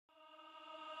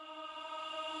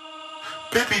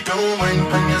Baby, don't mind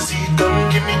when you see,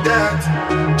 come give me that.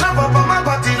 Jump up on my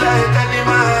body like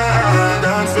animal.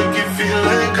 Dance make you feel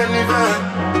like carnival.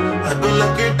 I don't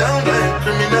lock it down like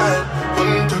criminal.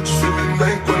 One touch feeling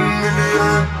like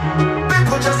 1,000,000.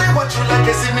 People just say watch you like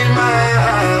a cinema.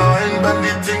 Wine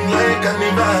bandit thing like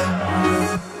carnival.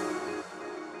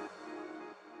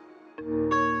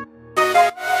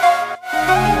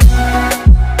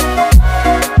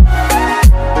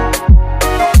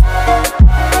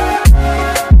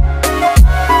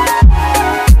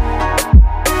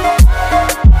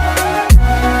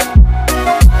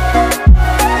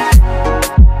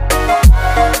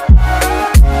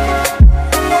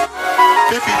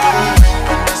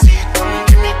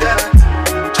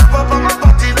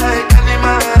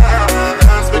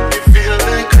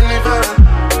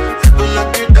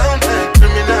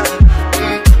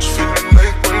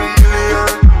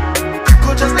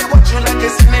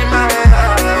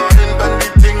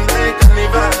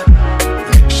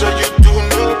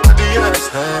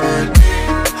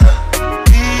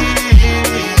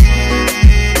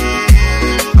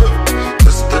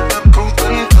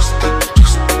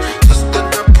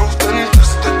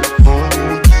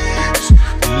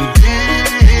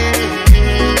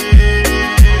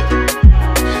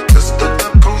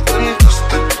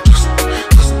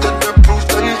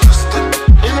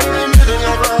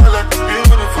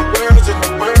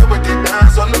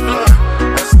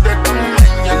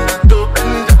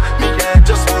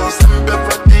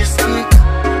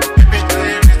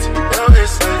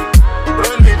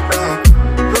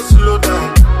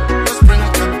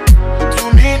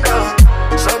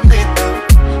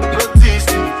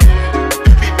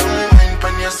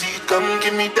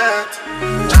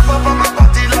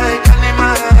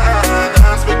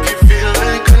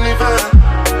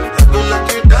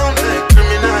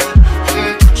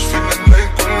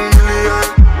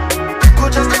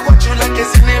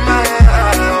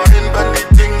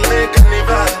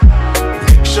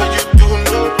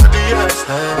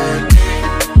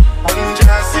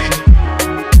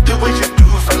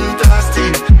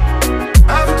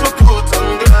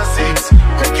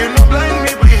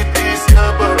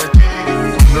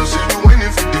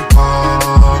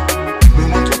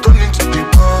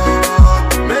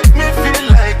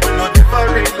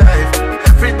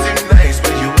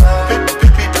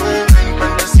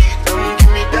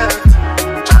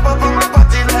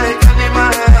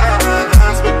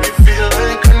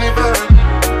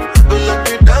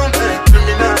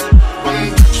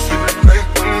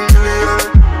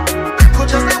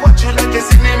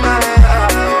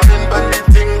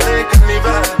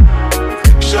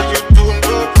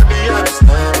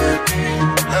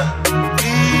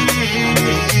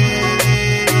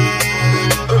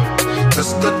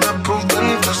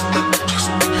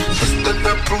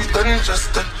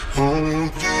 Just that, oh,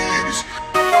 please.